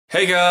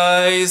Hey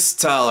guys,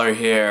 Tyler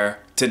here.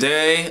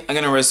 Today, I'm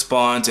gonna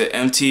respond to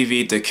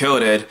MTV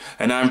Decoded,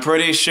 and I'm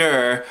pretty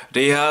sure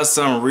they have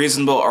some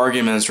reasonable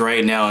arguments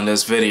right now in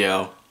this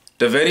video.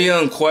 The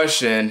video in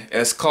question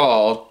is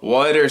called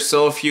Why There's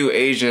So Few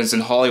Asians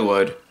in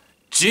Hollywood.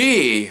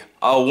 Gee,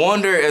 I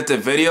wonder if the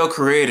video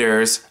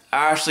creators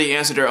actually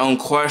answered their own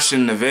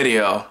question in the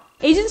video.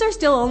 Asians are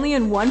still only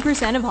in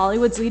 1% of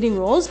Hollywood's leading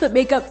roles, but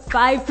make up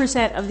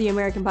 5% of the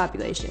American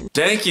population.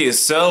 Thank you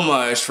so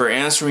much for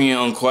answering your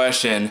own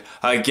question.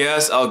 I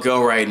guess I'll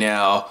go right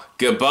now.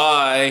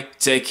 Goodbye,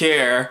 take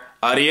care,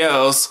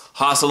 adios,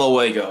 hasta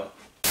luego.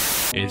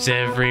 It's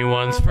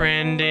everyone's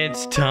friend,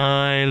 it's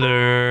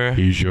Tyler.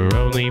 He's your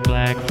only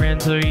black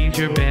friend, so he's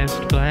your best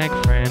black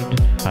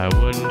friend. I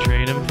wouldn't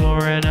trade him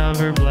for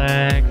another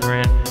black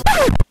friend.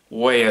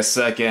 Wait a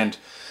second.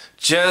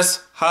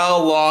 Just how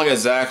long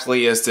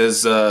exactly is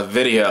this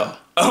video?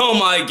 Oh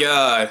my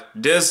god,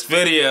 this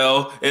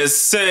video is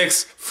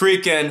 6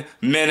 freaking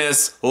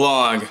minutes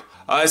long.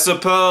 I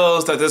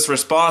suppose that this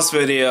response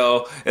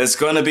video is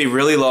gonna be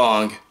really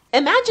long.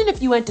 Imagine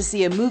if you went to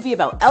see a movie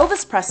about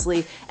Elvis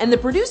Presley and the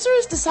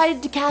producers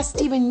decided to cast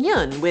Steven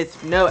Yeun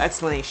with no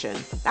explanation.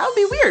 That would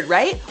be weird,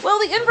 right? Well,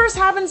 the inverse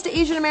happens to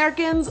Asian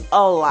Americans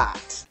a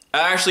lot.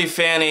 Actually,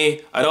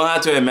 Fanny, I don't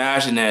have to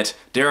imagine it.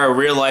 There are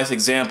real-life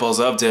examples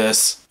of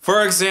this.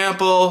 For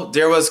example,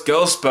 there was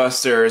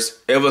Ghostbusters.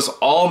 It was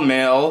all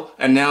male,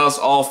 and now it's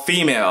all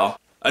female.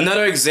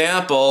 Another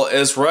example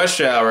is Rush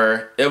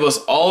Hour. It was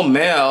all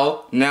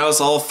male, now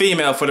it's all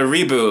female for the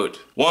reboot.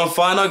 One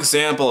final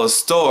example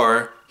is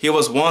Thor. He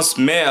was once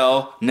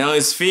male, now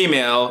he's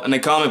female in the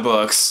comic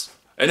books.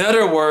 In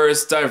other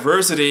words,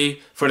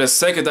 diversity for the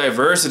sake of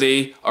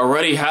diversity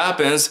already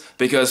happens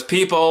because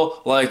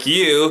people like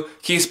you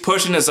keeps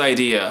pushing this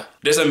idea.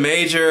 There's a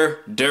major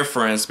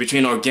difference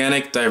between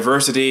organic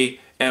diversity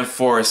and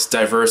forced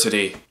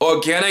diversity.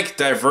 Organic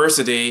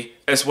diversity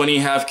is when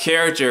you have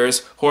characters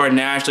who are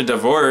naturally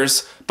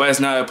diverse, but it's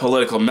not a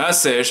political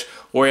message,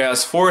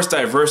 whereas forced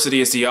diversity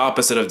is the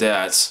opposite of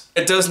that.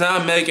 It does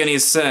not make any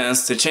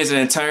sense to change an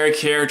entire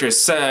character's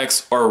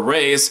sex or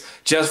race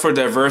just for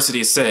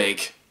diversity's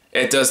sake.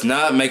 It does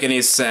not make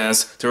any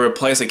sense to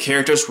replace a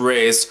character's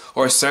race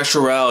or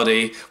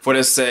sexuality for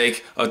the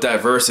sake of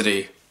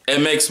diversity. It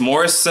makes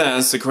more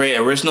sense to create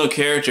original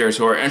characters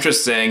who are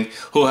interesting,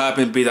 who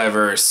happen to be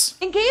diverse.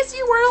 In case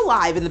you weren't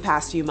alive in the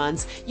past few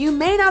months, you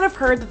may not have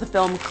heard that the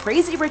film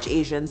Crazy Rich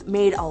Asians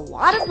made a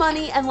lot of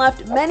money and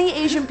left many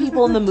Asian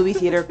people in the movie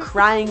theater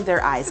crying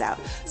their eyes out.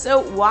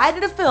 So why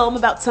did a film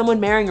about someone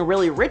marrying a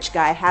really rich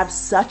guy have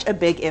such a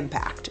big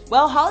impact?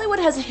 Well, Hollywood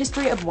has a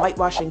history of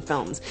whitewashing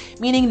films,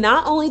 meaning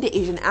not only do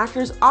Asian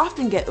actors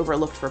often get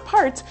overlooked for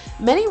parts,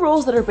 many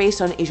roles that are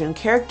based on Asian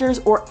characters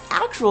or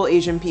actual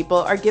Asian people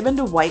are given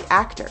to white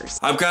actors.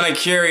 I'm kinda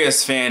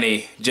curious,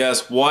 Fanny,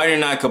 just why you're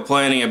not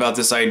complaining about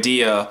this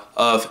idea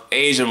of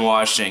Asian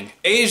washing.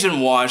 Asian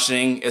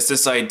washing is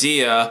this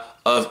idea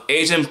of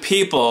Asian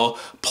people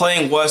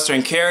playing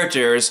Western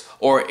characters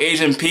or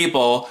Asian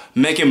people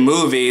making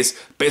movies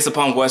based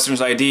upon Western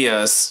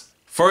ideas.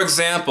 For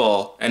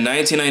example, in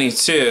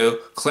 1992,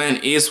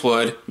 Clint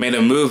Eastwood made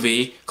a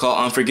movie called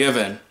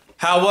Unforgiven.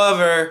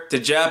 However, the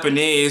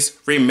Japanese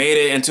remade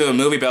it into a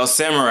movie about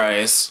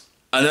samurais.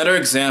 Another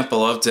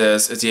example of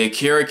this is the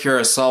Akira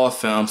Kurosawa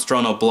film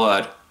Throne of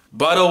Blood.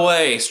 By the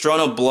way,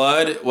 Throne of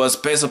Blood was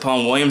based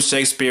upon William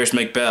Shakespeare's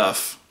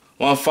Macbeth.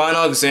 One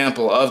final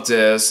example of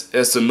this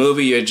is the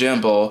movie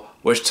Yojimbo,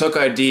 which took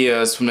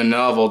ideas from the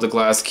novel The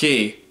Glass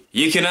Key.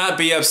 You cannot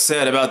be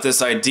upset about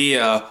this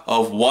idea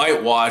of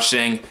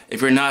whitewashing if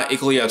you're not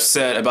equally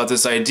upset about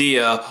this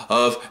idea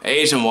of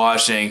Asian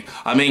washing.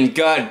 I mean,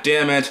 god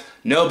damn it,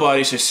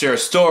 nobody should share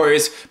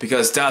stories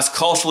because that's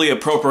culturally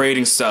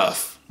appropriating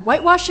stuff.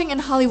 Whitewashing in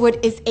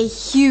Hollywood is a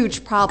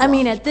huge problem. I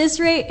mean, at this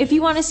rate, if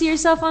you want to see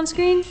yourself on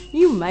screen,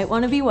 you might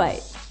want to be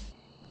white.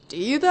 Do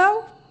you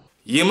though?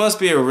 You must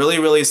be a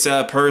really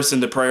sad person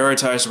to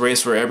prioritize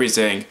race for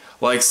everything.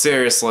 Like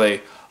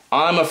seriously,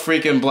 I'm a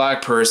freaking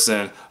black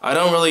person. I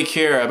don't really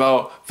care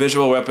about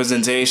visual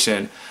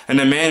representation. And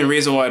the main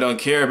reason why I don't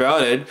care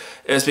about it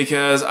is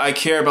because I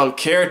care about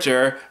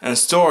character and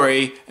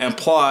story and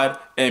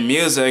plot and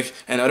music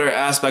and other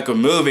aspects of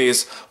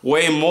movies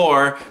way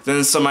more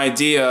than some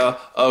idea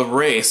of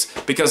race.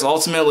 Because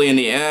ultimately in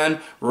the end,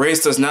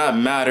 race does not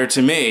matter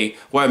to me.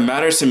 What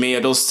matters to me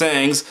are those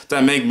things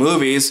that make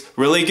movies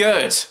really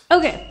good.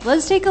 Okay,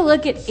 let's take a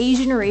look at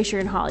Asian erasure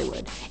in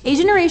Hollywood.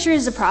 Asian erasure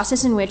is the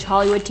process in which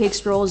Hollywood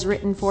takes roles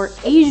written for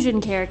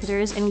Asian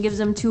characters and gives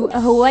them to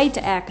white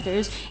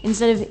actors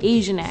instead of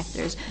Asian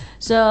actors.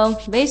 So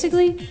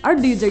basically, our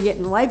dudes are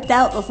getting wiped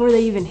out before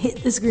they even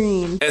hit the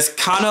screen. It's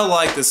kind of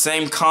like the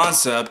same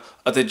concept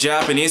of the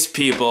Japanese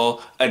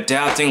people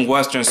adapting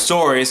Western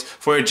stories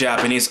for a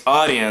Japanese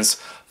audience.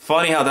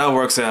 Funny how that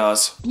works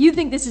out. You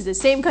think this is the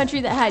same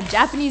country that had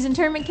Japanese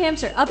internment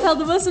camps or upheld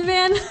the Muslim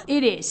ban?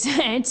 It is.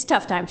 It's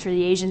tough times for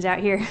the Asians out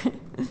here.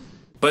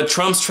 But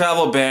Trump's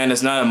travel ban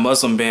is not a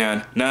Muslim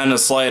ban, not in the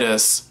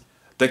slightest.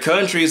 The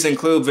countries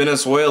include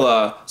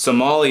Venezuela,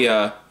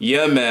 Somalia,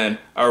 Yemen,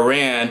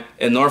 Iran,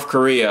 and North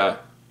Korea.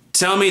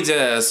 Tell me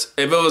this,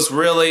 if it was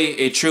really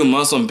a true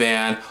Muslim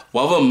ban,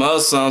 why would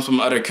Muslims from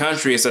other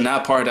countries that are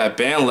not part of that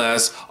ban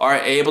list are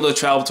able to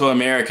travel to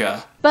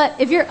America? But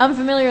if you're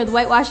unfamiliar with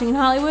whitewashing in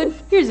Hollywood,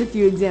 here's a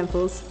few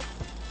examples.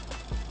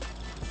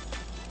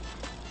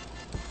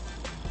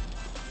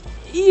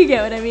 You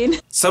get what I mean.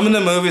 Some of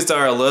the movies that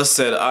are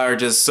listed are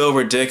just so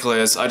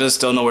ridiculous, I just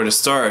don't know where to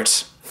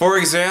start. For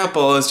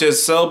example, it's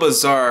just so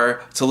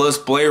bizarre to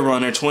list Blade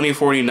Runner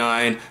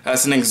 2049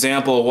 as an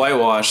example of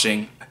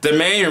whitewashing. The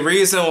main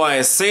reason why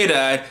I say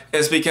that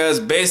is because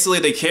basically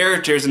the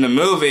characters in the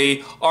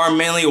movie are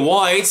mainly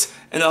white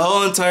and the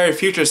whole entire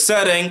future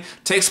setting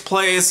takes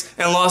place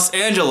in Los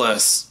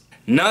Angeles.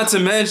 Not to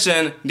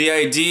mention, the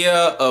idea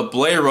of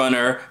Blade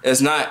Runner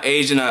is not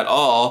Asian at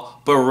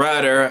all, but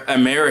rather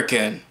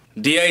American.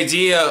 The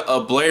idea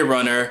of Blade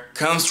Runner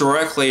comes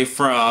directly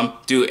from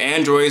Do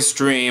Androids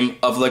Dream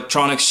of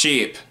Electronic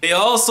Sheep. They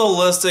also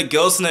listed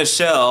Ghost in the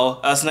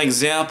Shell as an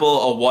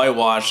example of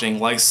whitewashing.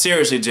 Like,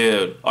 seriously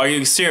dude, are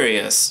you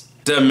serious?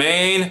 The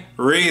main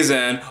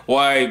reason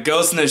why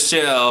Ghost in the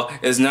Shell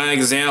is not an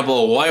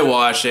example of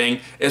whitewashing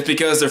is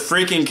because the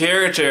freaking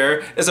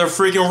character is a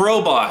freaking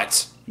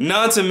robot.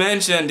 Not to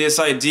mention, this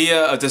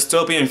idea of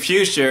dystopian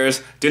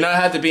futures do not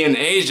have to be in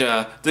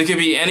Asia, they could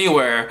be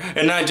anywhere,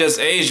 and not just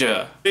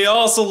Asia. They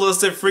also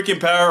listed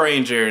freaking Power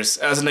Rangers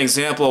as an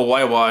example of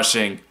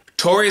whitewashing.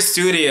 Toei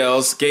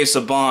Studios gave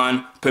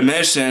Saban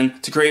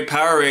permission to create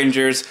Power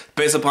Rangers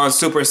based upon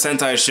Super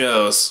Sentai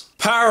shows.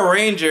 Power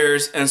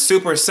Rangers and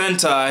Super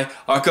Sentai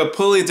are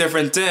completely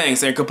different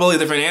things, they're completely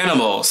different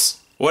animals.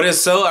 What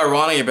is so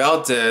ironic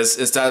about this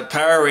is that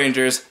Power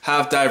Rangers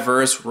have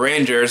diverse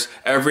Rangers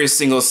every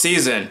single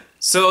season.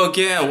 So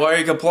again, why are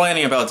you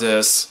complaining about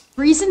this?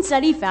 A recent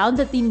study found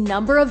that the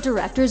number of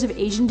directors of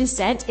Asian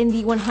descent in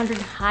the 100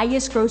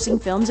 highest grossing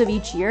films of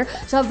each year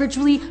saw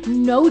virtually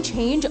no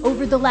change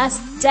over the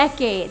last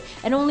decade,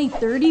 and only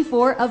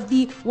 34 of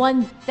the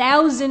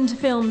 1,000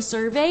 films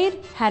surveyed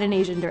had an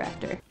Asian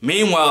director.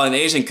 Meanwhile, in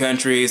Asian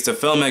countries, the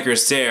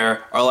filmmakers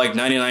there are like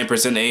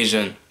 99%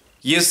 Asian.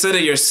 You said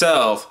it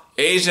yourself.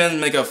 Asians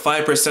make up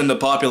 5% of the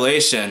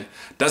population.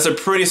 That's a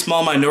pretty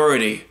small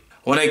minority.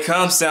 When it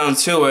comes down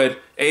to it,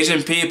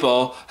 Asian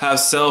people have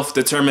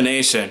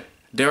self-determination.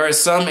 There are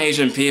some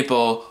Asian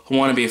people who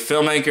want to be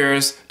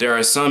filmmakers, there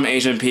are some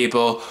Asian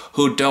people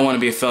who don't want to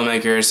be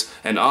filmmakers,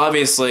 and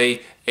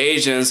obviously,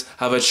 Asians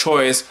have a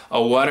choice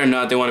of whether or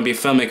not they want to be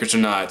filmmakers or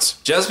not.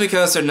 Just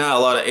because there are not a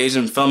lot of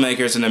Asian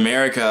filmmakers in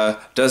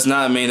America does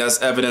not mean that's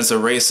evidence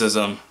of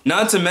racism.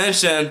 Not to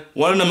mention,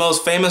 one of the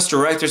most famous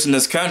directors in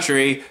this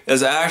country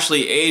is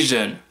actually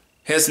Asian.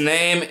 His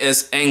name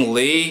is Ang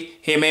Lee.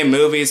 He made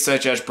movies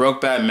such as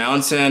Brokeback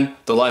Mountain,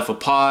 The Life of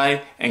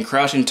Pi, and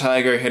Crouching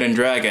Tiger, Hidden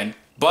Dragon.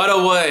 By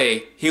the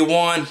way, he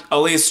won at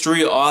least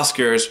 3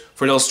 Oscars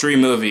for those 3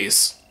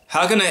 movies.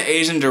 How can an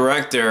Asian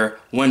director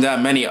win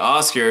that many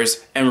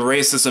Oscars in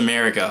racist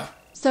America?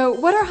 So,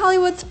 what are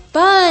Hollywood's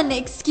fun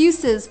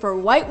excuses for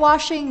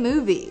whitewashing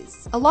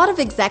movies? A lot of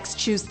execs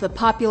choose the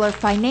popular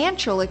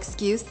financial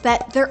excuse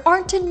that there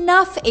aren't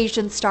enough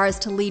Asian stars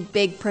to lead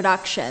big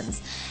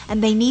productions,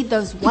 and they need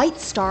those white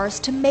stars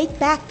to make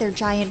back their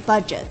giant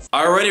budgets.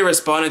 I already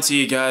responded to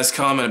you guys'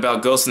 comment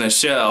about Ghost in the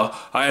Shell.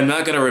 I am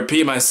not going to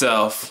repeat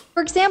myself.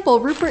 For example,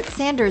 Rupert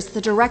Sanders,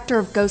 the director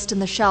of Ghost in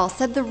the Shell,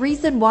 said the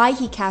reason why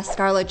he cast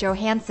Scarlett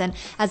Johansson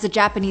as a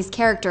Japanese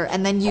character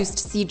and then used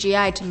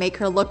CGI to make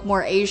her look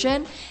more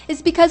Asian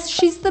is because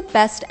she's the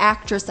best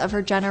actress of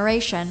her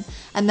generation.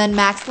 And then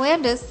Max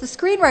Landis, the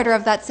screenwriter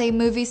of that same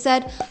movie,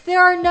 said,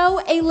 there are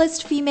no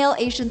A-list female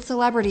Asian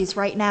celebrities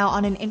right now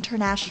on an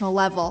international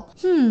level.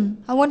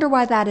 I wonder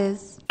why that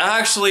is.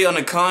 Actually, on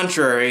the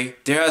contrary,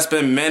 there has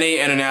been many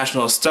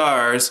international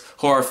stars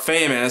who are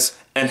famous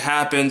and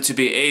happen to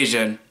be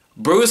Asian.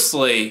 Bruce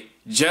Lee,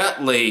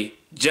 Jet Li,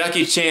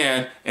 Jackie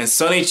Chan, and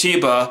Sonny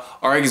Chiba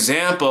are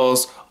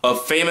examples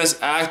of famous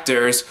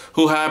actors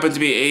who happen to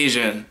be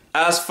Asian.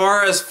 As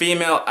far as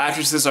female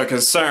actresses are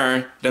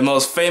concerned, the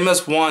most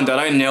famous one that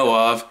I know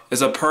of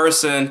is a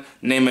person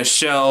named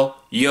Michelle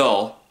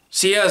Yeoh.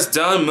 She has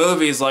done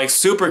movies like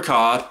Super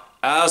Cop,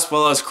 as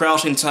well as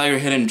Crouching Tiger,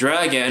 Hidden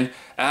Dragon,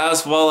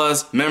 as well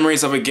as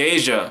Memories of a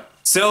Geisha.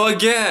 So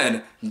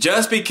again,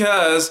 just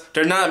because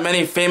there are not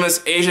many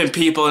famous Asian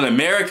people in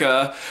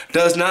America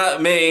does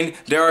not mean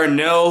there are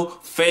no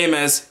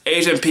famous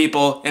Asian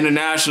people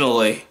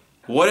internationally.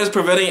 What is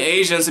preventing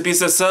Asians to be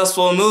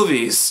successful in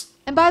movies?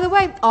 And by the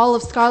way, all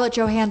of Scarlett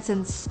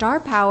Johansson's star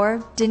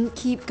power didn't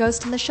keep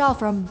Ghost in the Shell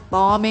from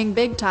bombing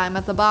big time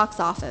at the box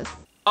office.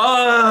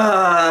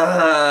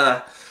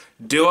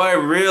 Do I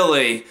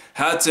really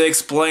have to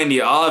explain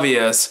the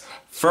obvious?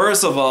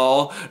 First of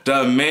all,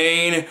 the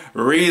main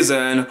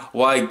reason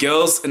why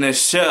Ghost in the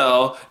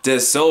Shell did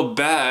so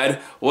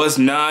bad was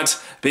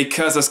not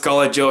because of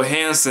Scarlett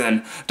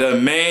Johansson. The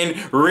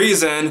main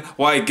reason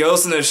why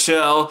Ghost in the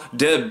Shell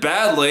did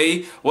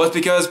badly was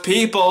because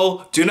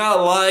people do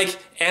not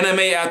like anime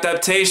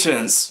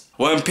adaptations.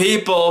 When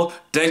people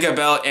think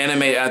about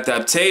anime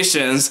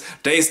adaptations,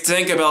 they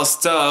think about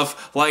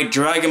stuff like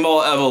Dragon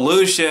Ball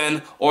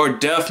Evolution or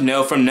Death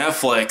Note from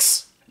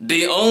Netflix.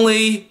 The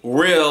only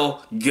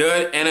real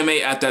good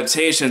anime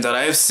adaptation that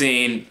I've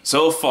seen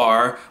so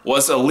far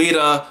was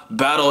Alita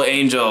Battle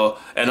Angel,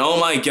 and oh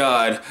my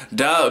god,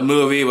 that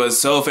movie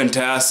was so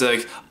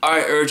fantastic.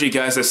 I urge you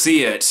guys to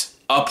see it.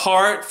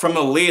 Apart from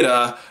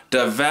Alita,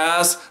 the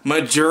vast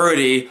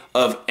majority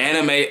of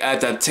anime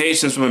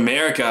adaptations from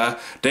America,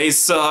 they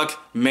suck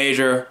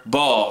major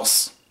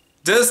balls.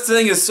 This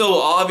thing is so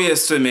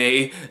obvious to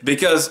me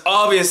because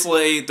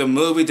obviously the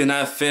movie did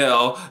not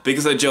fail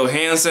because of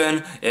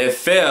Johansson. It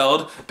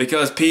failed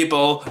because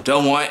people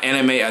don't want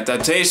anime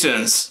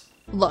adaptations.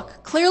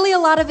 Look, clearly a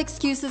lot of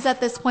excuses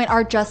at this point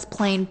are just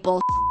plain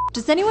bull.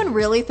 Does anyone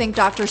really think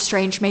Doctor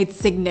Strange made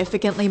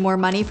significantly more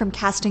money from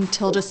casting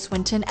Tilda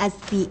Swinton as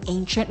the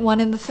Ancient One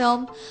in the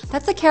film?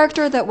 That's a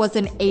character that was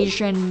an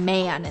Asian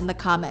man in the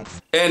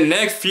comics. And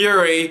Nick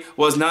Fury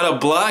was not a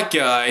black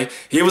guy,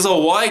 he was a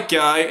white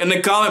guy in the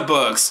comic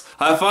books.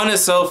 I find it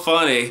so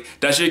funny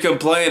that you're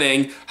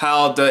complaining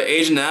how the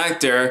Asian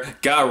actor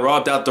got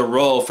robbed out the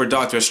role for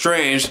Doctor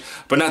Strange,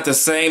 but not the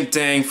same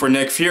thing for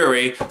Nick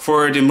Fury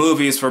for the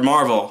movies for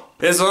Marvel.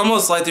 It's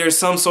almost like there's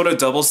some sort of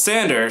double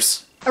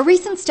standards. A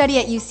recent study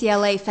at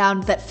UCLA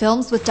found that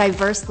films with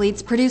diverse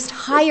leads produced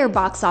higher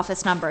box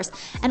office numbers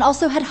and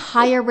also had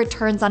higher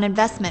returns on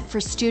investment for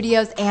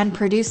studios and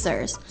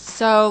producers.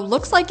 So,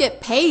 looks like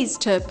it pays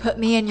to put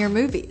me in your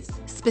movies.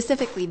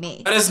 Specifically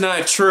me. That is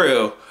not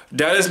true.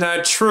 That is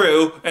not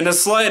true in the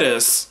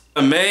slightest.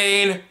 The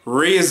main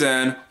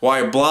reason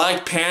why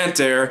Black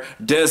Panther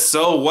did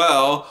so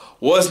well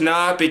was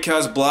not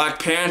because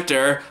Black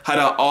Panther had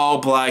an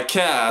all-black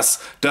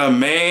cast. The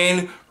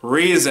main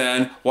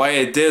reason why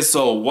it did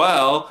so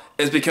well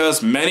is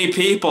because many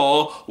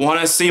people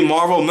want to see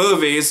Marvel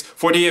movies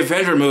for the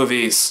Avenger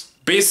movies.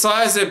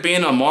 Besides it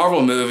being a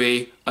Marvel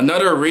movie,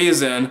 another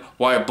reason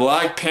why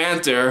Black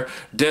Panther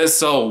did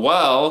so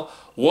well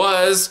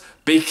was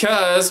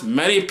because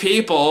many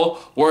people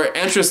were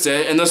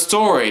interested in the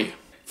story.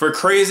 For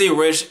Crazy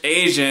Rich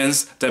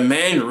Asians, the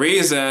main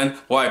reason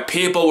why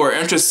people were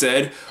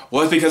interested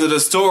was because of the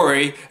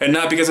story and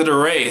not because of the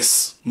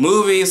race.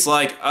 Movies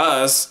like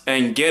Us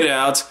and Get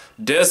Out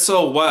did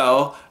so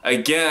well,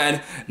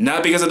 again,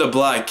 not because of the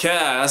black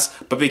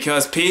cast, but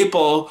because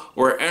people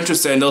were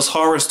interested in those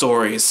horror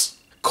stories.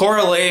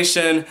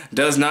 Correlation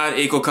does not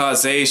equal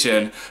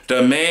causation.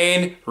 The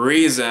main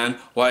reason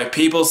why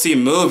people see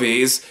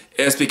movies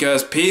is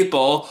because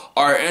people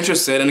are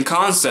interested in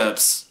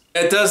concepts.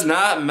 It does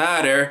not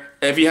matter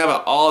if you have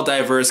an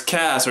all-diverse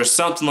cast or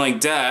something like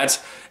that.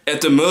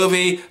 If the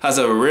movie has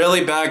a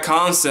really bad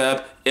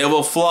concept, it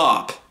will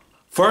flop.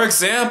 For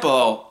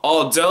example,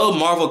 although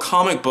Marvel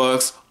comic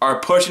books are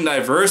pushing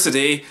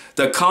diversity,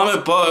 the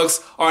comic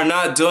books are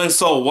not doing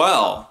so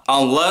well.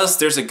 Unless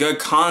there's a good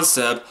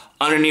concept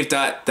underneath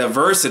that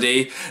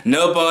diversity,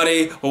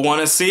 nobody will want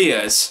to see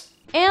it.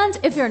 And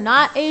if you're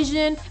not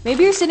Asian,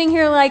 maybe you're sitting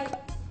here like,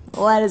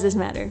 why does this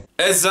matter?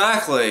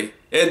 Exactly.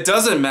 It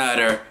doesn't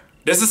matter.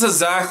 This is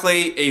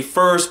exactly a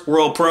first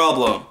world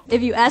problem.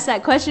 If you ask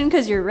that question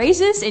because you're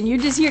racist and you're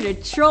just here to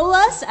troll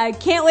us, I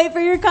can't wait for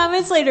your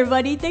comments later,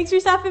 buddy. Thanks for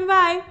stopping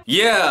by.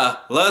 Yeah,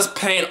 let's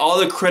paint all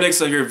the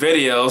critics of your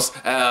videos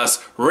as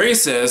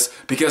racist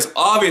because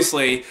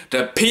obviously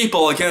the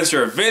people against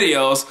your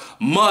videos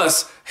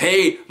must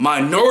hate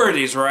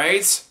minorities,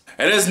 right?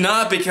 It is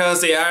not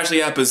because they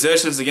actually have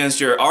positions against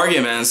your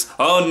arguments.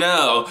 Oh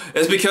no,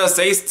 it's because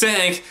they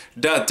think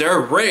that their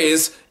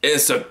race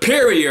is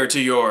superior to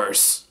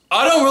yours.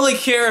 I don't really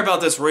care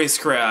about this race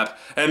crap.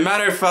 As a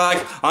matter of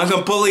fact, I'm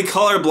completely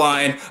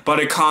colorblind by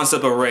the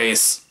concept of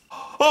race.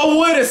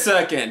 Oh, wait a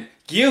second.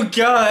 You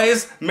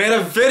guys made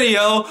a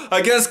video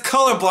against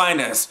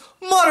colorblindness.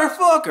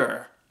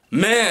 Motherfucker.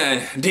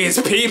 Man, these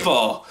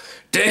people,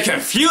 they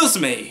confuse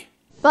me.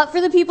 But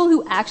for the people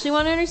who actually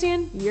want to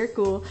understand, you're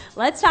cool.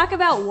 Let's talk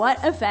about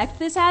what effect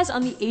this has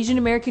on the Asian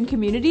American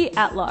community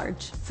at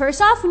large.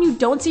 First off, when you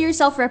don't see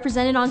yourself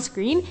represented on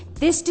screen,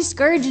 this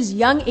discourages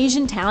young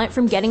Asian talent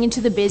from getting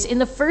into the biz in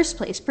the first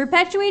place,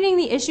 perpetuating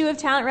the issue of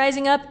talent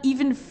rising up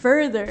even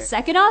further.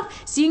 Second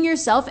off, seeing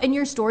yourself and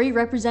your story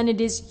represented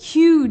is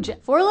huge.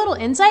 For a little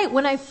insight,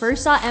 when I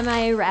first saw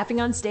MIA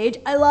rapping on stage,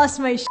 I lost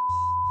my shit.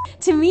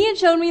 To me, it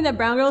showed me that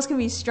brown girls can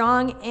be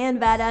strong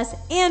and badass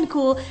and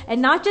cool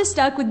and not just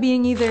stuck with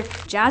being either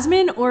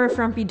Jasmine or a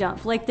frumpy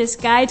dump, like this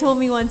guy told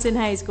me once in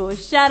high school.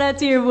 Shout out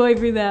to your boy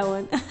for that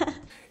one.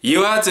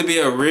 You have to be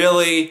a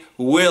really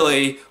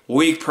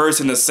weak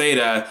person to say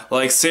that.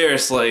 Like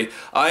seriously,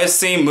 I've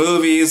seen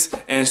movies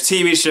and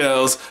TV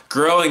shows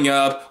growing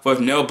up with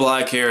no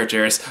black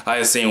characters.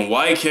 I've seen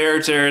white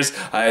characters,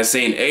 I've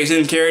seen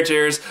Asian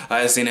characters,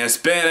 I've seen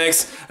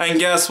Hispanics, and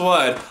guess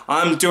what?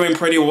 I'm doing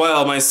pretty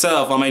well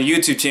myself on my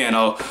YouTube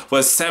channel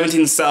with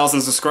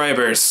 17,000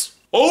 subscribers.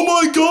 Oh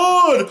my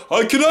god!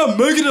 I cannot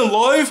make it in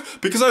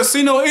life because I've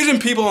seen no Asian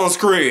people on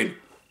screen.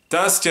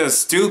 That's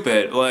just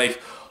stupid.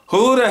 Like,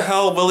 Who the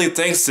hell really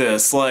thinks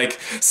this? Like,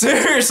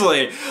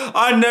 seriously,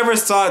 I never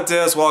thought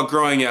this while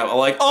growing up.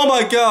 Like, oh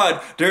my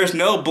god, there's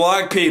no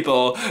black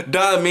people.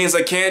 That means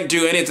I can't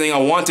do anything I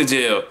want to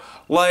do.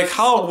 Like,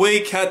 how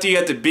weak do you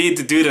have to be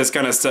to do this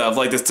kind of stuff?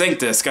 Like, to think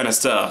this kind of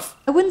stuff?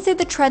 I wouldn't say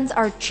the trends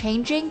are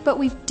changing, but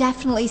we've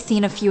definitely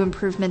seen a few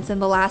improvements in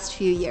the last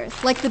few years.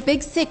 Like The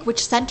Big Sick,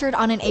 which centered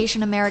on an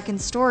Asian American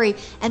story,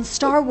 and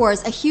Star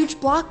Wars, a huge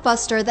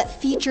blockbuster that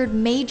featured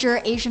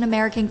major Asian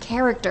American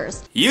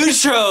characters. You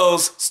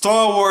chose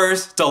Star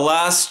Wars The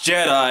Last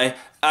Jedi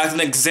as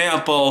an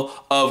example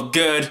of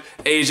good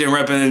Asian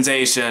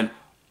representation.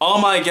 Oh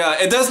my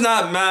god, it does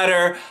not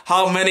matter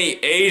how many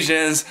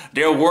Asians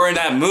there were in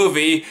that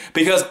movie,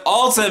 because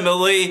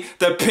ultimately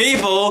the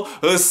people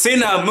who've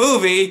seen that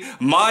movie,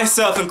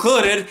 myself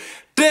included,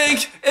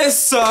 think it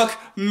sucked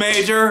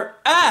major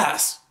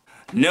ass.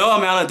 No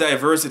amount of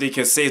diversity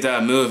can save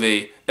that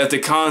movie if the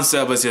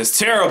concept was just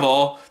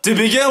terrible to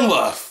begin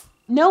with.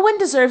 No one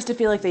deserves to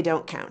feel like they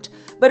don't count,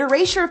 but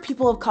erasure of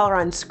people of color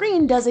on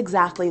screen does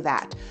exactly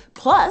that.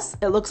 Plus,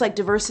 it looks like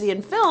diversity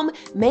in film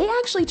may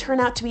actually turn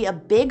out to be a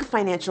big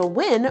financial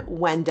win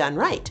when done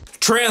right.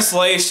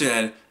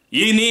 Translation: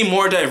 you need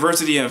more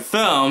diversity in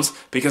films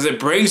because it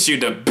brings you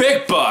the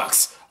big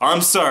bucks.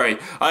 I'm sorry,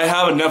 I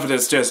have enough of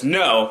this. Just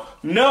no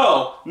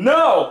more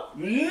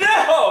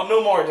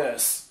of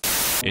this.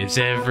 It's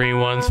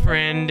everyone's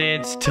friend,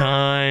 it's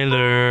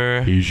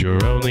Tyler. He's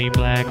your only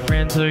black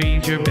friend, so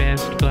he's your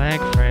best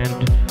black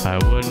friend. I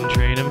wouldn't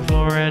trade him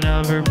for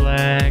another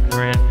black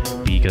friend,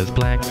 because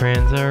black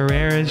friends are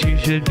rare, as you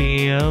should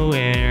be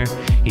aware.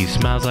 He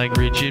smiles like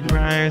Richard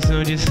Pryor,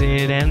 so just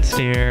sit and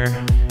stare.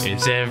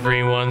 It's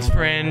everyone's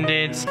friend,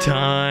 it's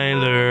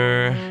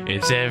Tyler.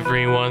 It's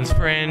everyone's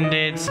friend,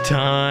 it's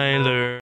Tyler.